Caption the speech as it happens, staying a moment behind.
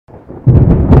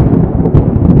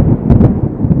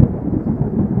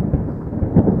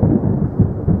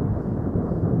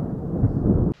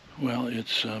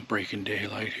It's breaking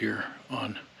daylight here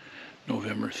on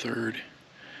November 3rd,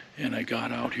 and I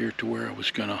got out here to where I was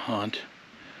going to hunt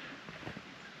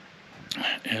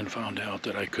and found out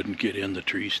that I couldn't get in the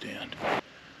tree stand.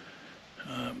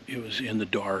 It was in the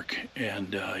dark,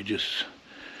 and I just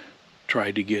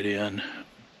tried to get in,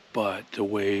 but the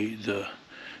way the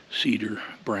cedar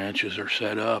branches are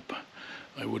set up,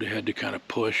 I would have had to kind of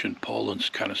push and pull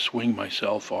and kind of swing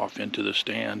myself off into the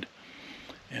stand,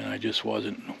 and I just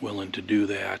wasn't willing to do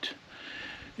that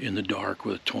in the dark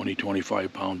with a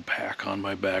 20-25 pound pack on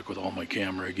my back with all my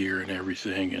camera gear and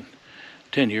everything. And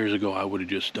 10 years ago I would have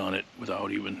just done it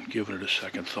without even giving it a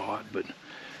second thought, but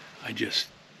it's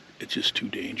just too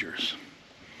dangerous.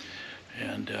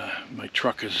 And my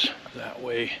truck is that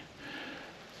way,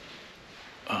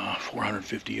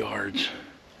 450 yards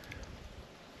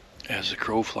as the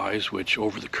crow flies, which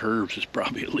over the curves is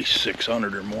probably at least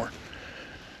 600 or more.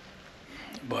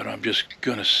 But I'm just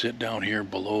gonna sit down here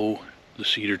below the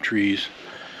cedar trees,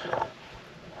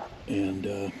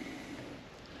 and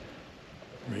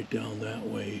right down that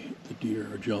way the deer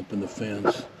are jumping the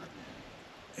fence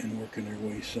and working their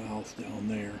way south down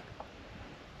there.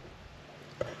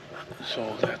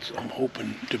 So I'm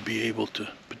hoping to be able to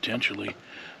potentially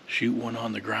shoot one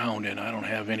on the ground, and I don't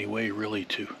have any way really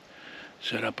to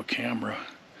set up a camera,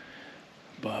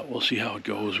 but we'll see how it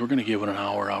goes. We're going to give it an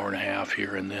hour and a half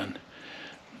here, and then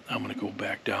I'm going to go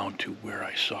back down to where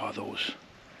I saw those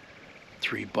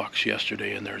 3 bucks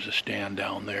yesterday, and there's a stand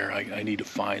down there. I need to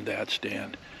find that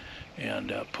stand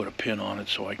and put a pin on it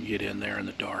so I can get in there in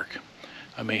the dark.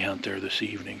 I may hunt there this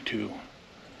evening too.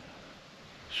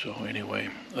 So anyway,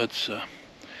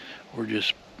 we're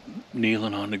just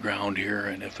kneeling on the ground here,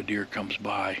 and if a deer comes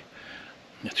by,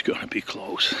 it's going to be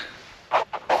close.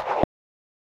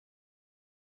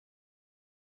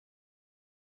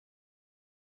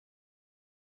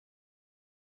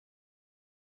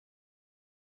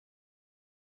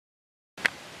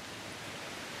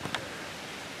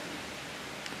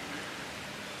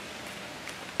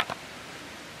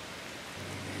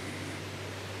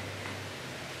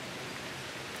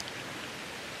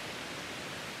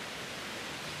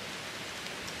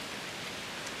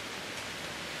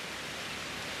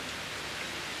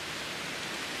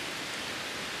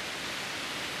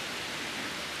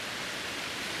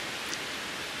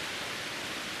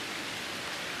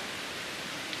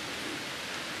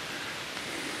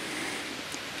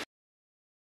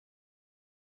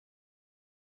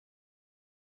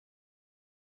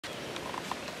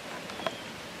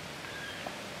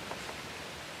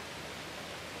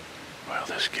 Well,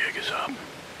 this gig is up.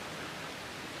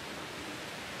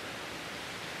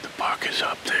 The buck is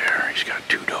up there. He's got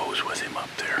 2 does with him up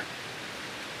there.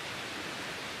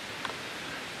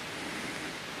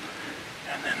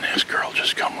 And then this girl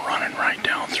just come running right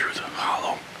down through the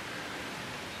hollow.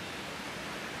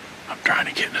 I'm trying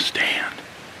to get in a stand.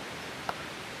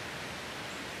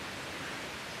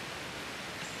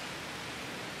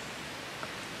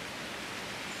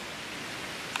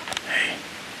 Hey.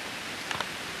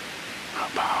 How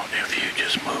about if you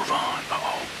just move on?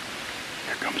 Uh-oh,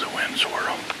 here comes a wind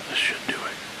swirl. This should do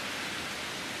it.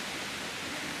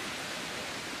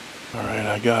 All right,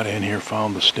 I got in here,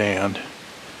 found the stand,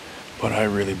 but I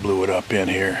really blew it up in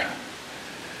here.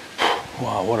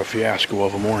 Wow, what a fiasco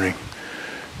of a morning.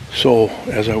 So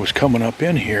as I was coming up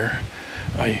in here,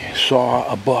 I saw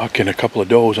a buck and a couple of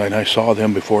does, and I saw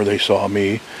them before they saw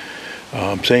me.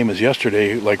 Same as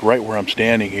yesterday, like right where I'm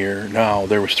standing here now,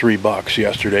 there was 3 bucks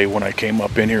yesterday. When I came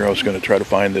up in here, I was going to try to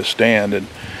find this stand and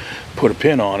put a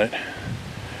pin on it.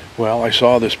 Well, I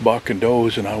saw this buck and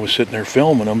does, and I was sitting there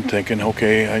filming them thinking,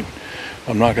 okay,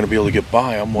 I'm not going to be able to get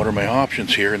by them. What are my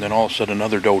options here? And then all of a sudden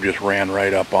another doe just ran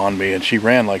right up on me, and she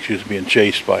ran like she was being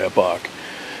chased by a buck.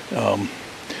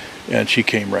 And she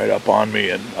came right up on me,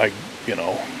 and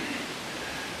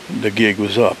the gig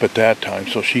was up at that time,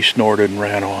 so she snorted and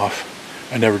ran off.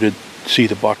 I never did see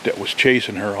the buck that was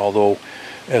chasing her, although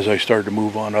as I started to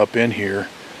move on up in here,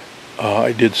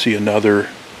 I did see another,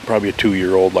 probably a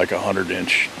 2-year-old, like a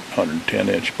 100-inch,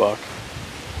 110-inch buck,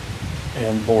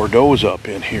 and more does up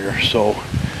in here. So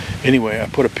anyway, I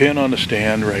put a pin on the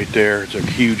stand right there. It's a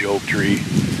huge oak tree,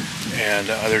 and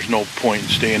there's no point in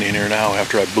staying in here now.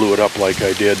 After I blew it up like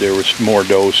I did, there was more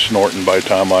does snorting by the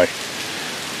time I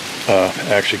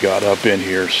actually got up in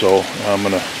here. So I'm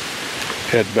gonna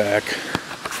head back.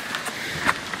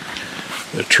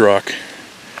 The truck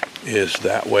is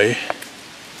that way,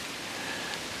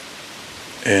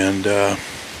 and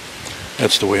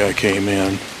that's the way I came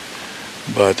in.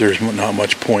 but there's not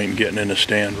much point in getting in a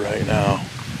stand right now.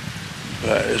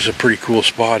 But it's a pretty cool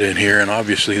spot in here, and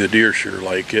obviously the deer sure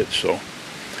like it, so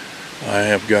I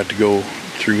have got to go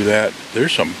through that.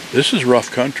 This is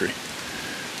rough country.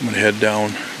 I'm going to head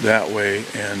down that way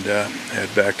and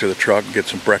head back to the truck, get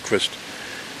some breakfast,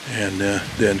 and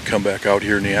then come back out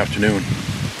here in the afternoon.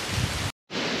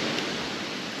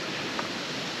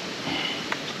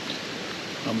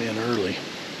 I'm in early.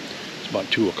 It's about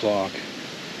 2 o'clock,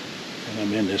 and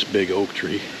I'm in this big oak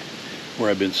tree where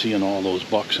I've been seeing all those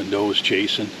bucks and does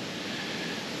chasing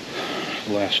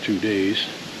the last 2 days.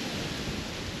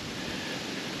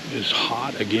 It's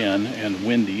hot again and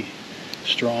windy.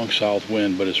 Strong south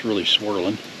wind, but it's really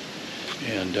swirling,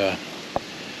 and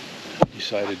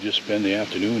decided to just spend the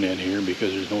afternoon in here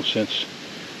because there's no sense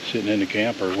sitting in the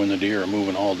camper when the deer are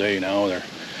moving all day now.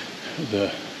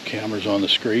 The cameras on the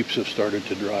scrapes have started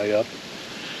to dry up,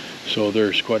 so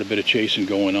there's quite a bit of chasing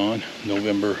going on.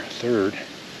 November 3rd.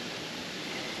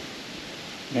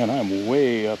 Man, I'm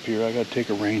way up here. I got to take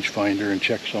a rangefinder and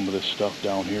check some of this stuff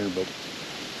down here, but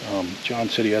John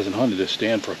said he hasn't hunted this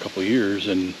stand for a couple of years,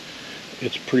 and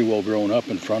it's pretty well grown up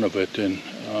in front of it, and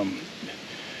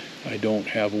I don't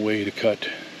have a way to cut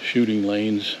shooting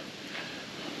lanes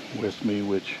with me,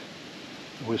 which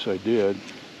I wish I did.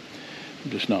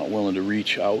 I'm just not willing to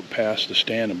reach out past the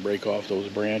stand and break off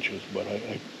those branches, but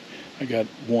I got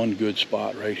one good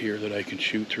spot right here that I can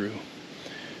shoot through.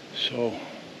 So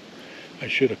I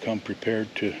should have come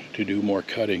prepared to do more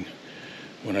cutting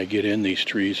when I get in these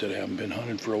trees that haven't been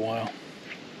hunted for a while.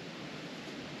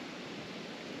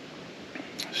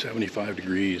 75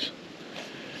 degrees.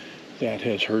 That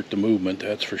has hurt the movement,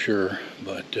 that's for sure,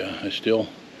 but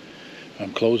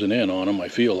I'm closing in on them, I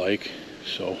feel like.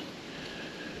 So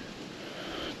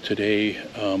today,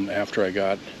 after I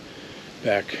got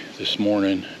back this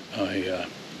morning, I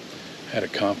had a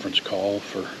conference call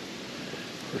for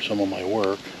some of my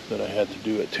work that I had to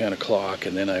do at 10 o'clock,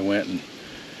 and then I went and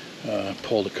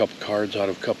pulled a couple cards out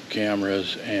of a couple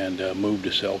cameras and moved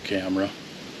a cell camera.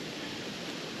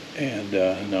 And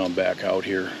now I'm back out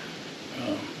here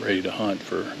ready to hunt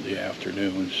for the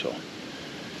afternoon, so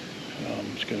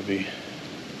it's going to be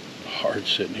hard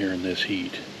sitting here in this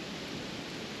heat.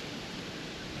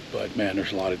 But man,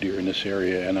 there's a lot of deer in this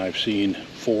area, and I've seen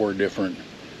 4 different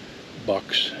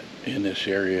bucks in this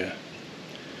area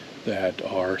that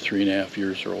are 3.5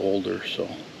 years or older, so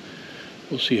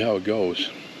we'll see how it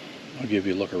goes. I'll give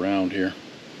you a look around here.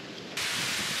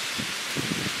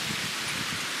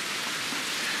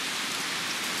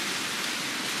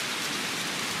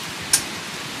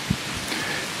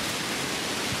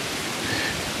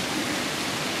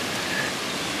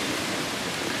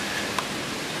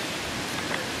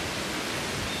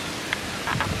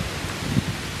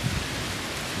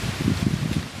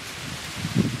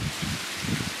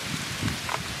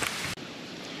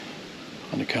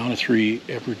 On the count of 3,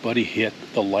 everybody hit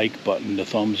the like button, the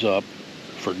thumbs up,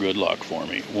 for good luck for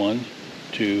me. 1,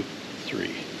 2,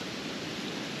 3.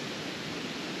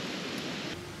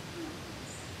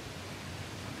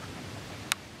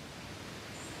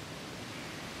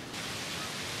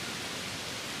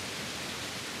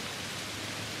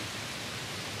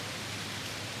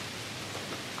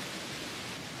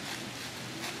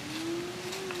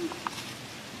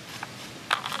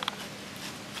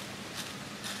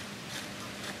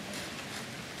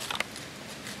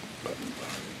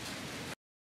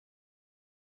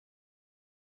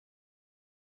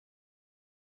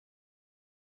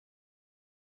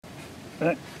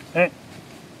 Hey, hey.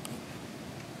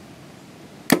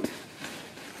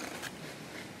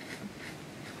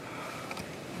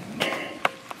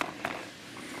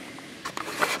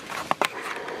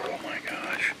 Oh my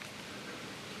gosh.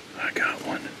 I got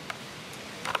one.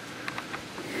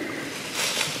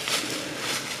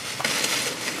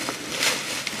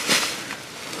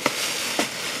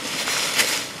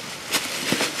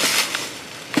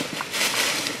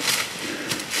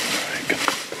 All right, come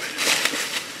on,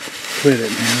 quit it,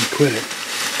 man, quit it.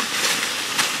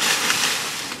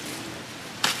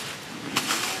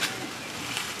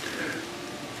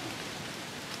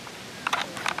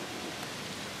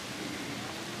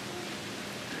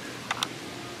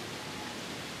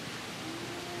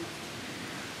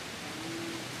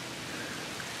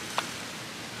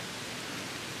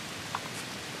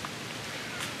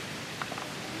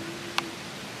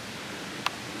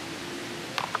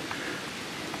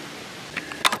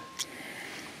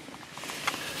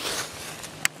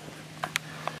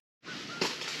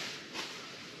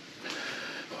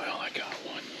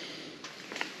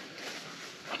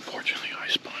 Unfortunately, I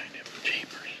spined him.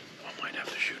 Jeepers. I might have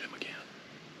to shoot him again.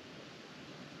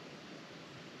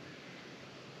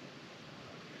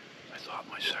 I thought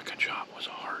my second shot was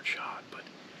a hard shot, but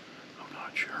I'm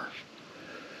not sure.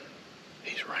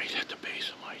 He's right at the base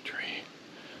of my tree.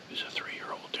 is a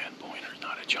 3-year-old 10-pointer.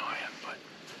 Not a giant, but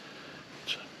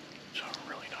it's a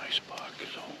really nice buck,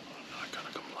 so I'm not going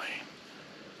to complain.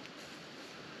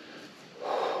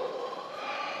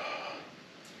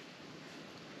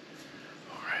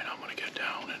 Alright, I'm going to get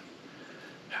down and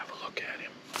have a look at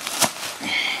him.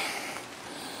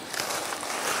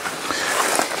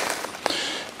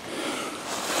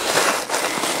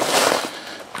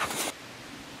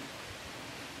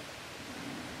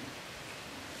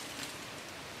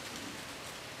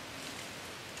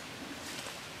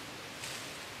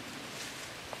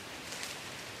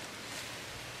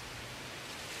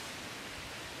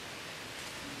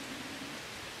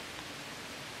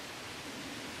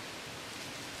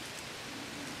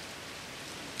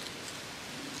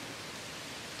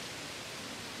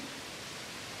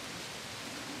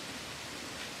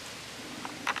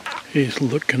 He's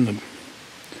licking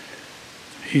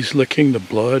the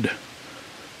blood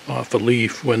off a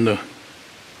leaf when the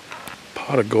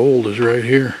pot of gold is right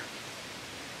here.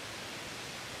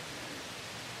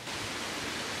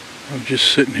 I'm just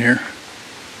sitting here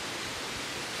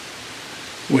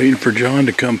waiting for John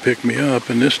to come pick me up,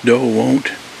 and this doe won't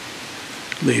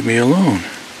leave me alone.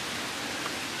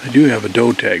 I do have a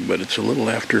doe tag, but it's a little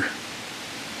after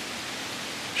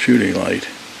shooting light.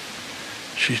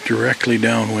 She's directly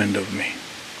downwind of me.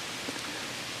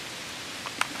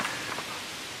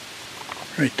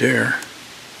 Right there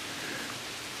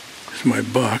is my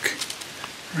buck.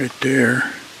 Right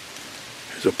there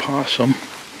is a possum.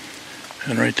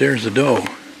 And right there's a doe.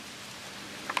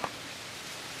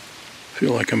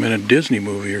 Feel like I'm in a Disney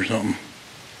movie or something.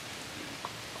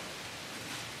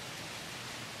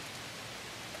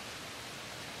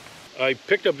 I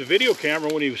picked up the video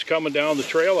camera when he was coming down the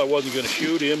trail. I wasn't going to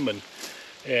shoot him,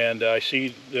 and I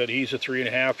see that he's a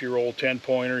 3.5-year-old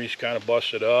 10-pointer. He's kind of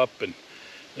busted up, and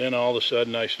then all of a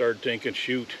sudden I started thinking,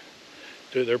 shoot,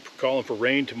 they're calling for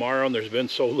rain tomorrow, and there's been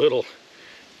so little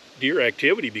deer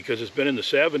activity because it's been in the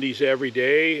 70s every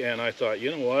day, and I thought, you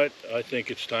know what, I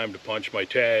think it's time to punch my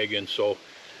tag. And so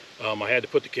I had to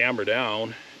put the camera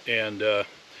down, and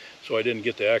so I didn't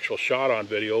get the actual shot on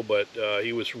video, but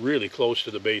he was really close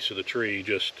to the base of the tree,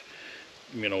 just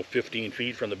 15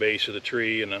 feet from the base of the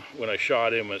tree. And when I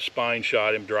shot him, a spine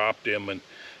shot him, dropped him, and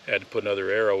had to put another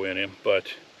arrow in him. But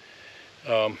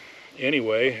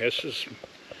anyway, this is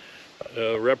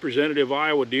representative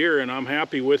Iowa deer, and I'm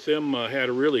happy with him. I had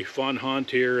a really fun hunt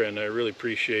here, and I really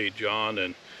appreciate John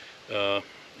and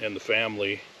the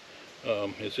family,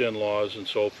 his in-laws and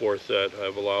so forth, that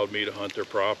have allowed me to hunt their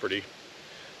property.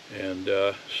 And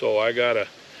so I gotta,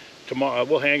 tomorrow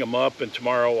we'll hang him up, and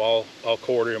tomorrow I'll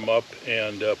quarter him up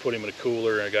and put him in a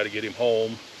cooler, and I got to get him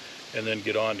home and then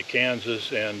get on to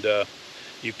Kansas. And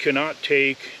you cannot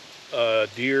take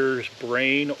deer's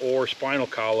brain or spinal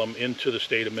column into the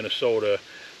state of Minnesota,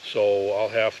 so I'll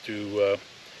have to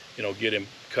get him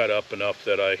cut up enough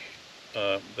that I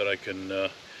can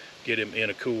get him in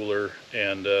a cooler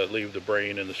and leave the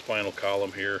brain and the spinal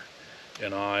column here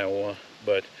in Iowa.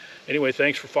 But anyway,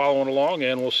 thanks for following along,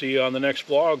 and we'll see you on the next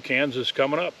vlog. Kansas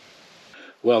coming up.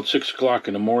 Well, it's 6 o'clock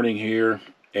in the morning here,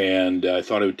 and I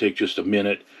thought it would take just a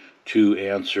minute to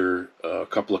answer a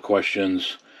couple of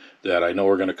questions that I know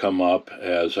are going to come up,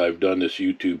 as I've done this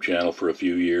YouTube channel for a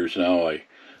few years now. I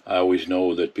always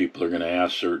know that people are going to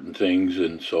ask certain things,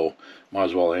 and so might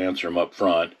as well answer them up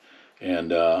front.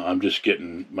 And I'm just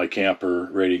getting my camper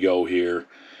ready to go here,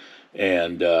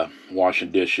 and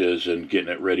washing dishes and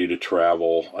getting it ready to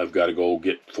travel. I've got to go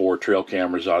get 4 trail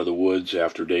cameras out of the woods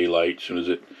after daylight. As soon as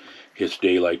it hits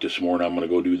daylight this morning, I'm going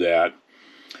to go do that.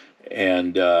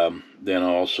 And then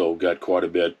I also got quite a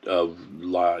bit of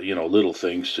little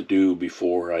things to do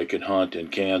before I can hunt in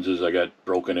Kansas. I got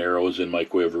broken arrows in my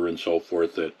quiver and so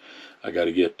forth that I got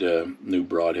to get new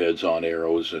broadheads on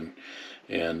arrows and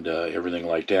everything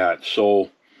like that. So,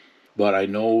 but I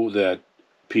know that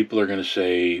people are going to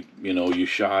say, you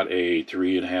shot a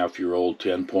 3.5-year-old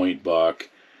 10-point buck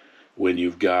when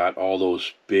you've got all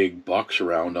those big bucks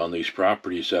around on these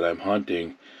properties that I'm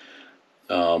hunting.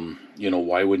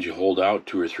 Why wouldn't you hold out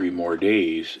 2 or 3 more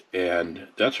days? And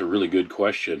that's a really good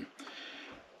question.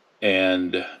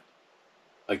 And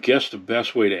I guess the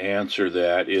best way to answer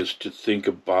that is to think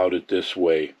about it this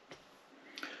way.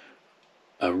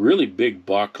 A really big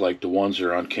buck like the ones that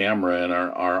are on camera and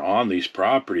are on these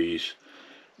properties,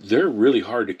 they're really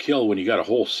hard to kill when you got a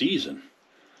whole season.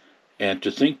 And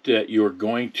to think that you're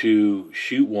going to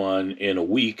shoot one in a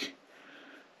week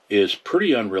is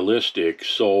pretty unrealistic.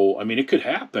 So, I mean, it could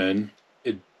happen.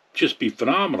 It'd just be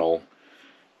phenomenal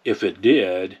if it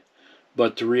did.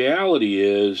 But the reality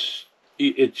is,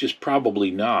 it's just probably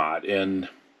not. And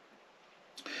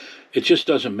it just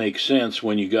doesn't make sense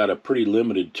when you got a pretty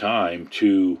limited time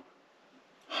to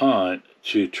hunt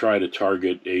to try to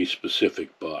target a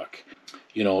specific buck.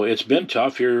 You know, it's been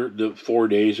tough here the 4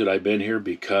 days that I've been here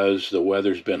because the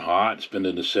weather's been hot. It's been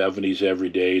in the 70s every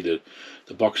day. The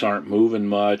bucks aren't moving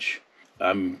much.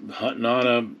 I'm hunting on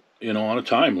a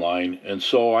timeline, and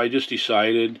so I just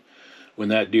decided when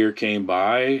that deer came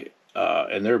by,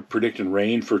 and they're predicting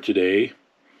rain for today,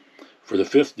 for the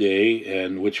 5th day,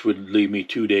 and which would leave me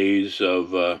 2 days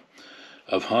of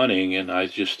hunting, and I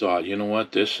just thought, you know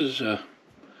what, this is a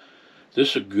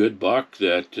good buck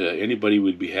that anybody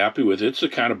would be happy with. It's the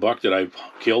kind of buck that I've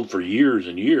killed for years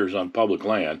and years on public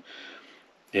land.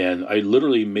 And I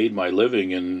literally made my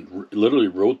living and literally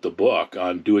wrote the book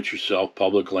on do-it-yourself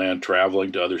public land,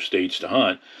 traveling to other states to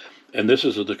hunt. And this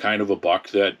is the kind of a buck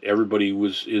that everybody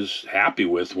is happy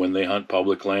with when they hunt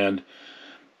public land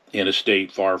in a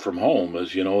state far from home.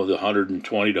 As you know, the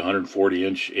 120 to 140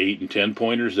 inch 8 and 10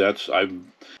 pointers,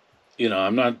 I'm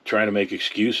not trying to make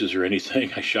excuses or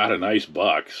anything. I shot a nice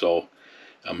buck, so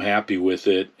I'm happy with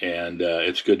it, and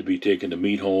it's good to be taken to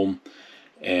meat home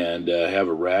and have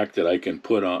a rack that I can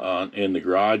put on in the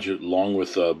garage along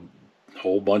with a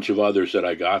whole bunch of others that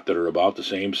I got that are about the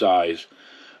same size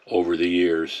over the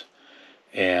years.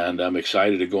 And I'm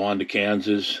excited to go on to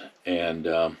Kansas, and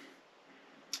I'm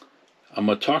going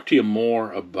to talk to you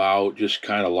more about just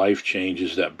kind of life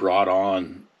changes that brought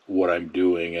on what I'm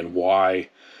doing and why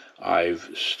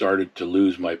I've started to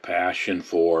lose my passion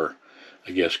for,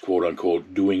 I guess, quote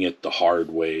unquote, doing it the hard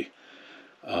way.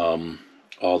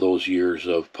 All those years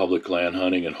of public land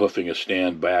hunting and hoofing a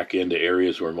stand back into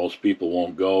areas where most people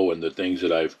won't go, and the things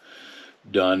that I've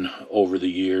done over the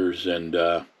years, and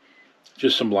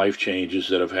just some life changes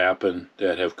that have happened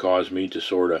that have caused me to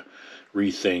sort of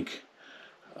rethink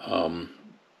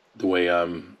the way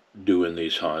I'm doing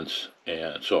these hunts.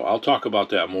 And so I'll talk about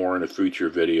that more in a future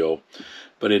video.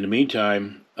 But in the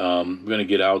meantime, I'm going to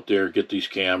get out there, get these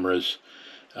cameras,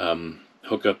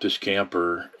 hook up this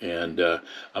camper, and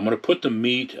I'm going to put the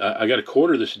meat, I got to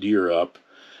quarter this deer up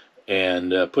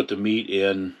and put the meat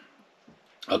in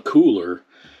a cooler,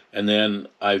 and then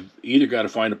I've either got to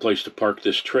find a place to park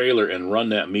this trailer and run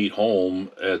that meat home,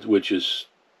 which is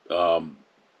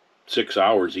 6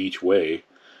 hours each way,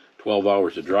 12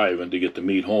 hours of driving to get the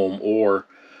meat home, or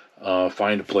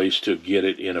find a place to get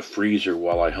it in a freezer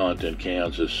while I hunt in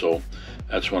Kansas. So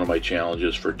that's one of my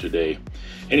challenges for today.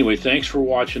 Anyway, thanks for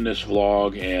watching this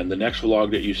vlog, and the next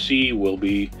vlog that you see will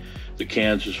be the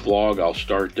Kansas vlog. I'll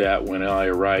start that when I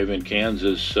arrive in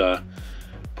Kansas,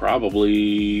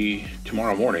 probably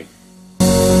tomorrow morning.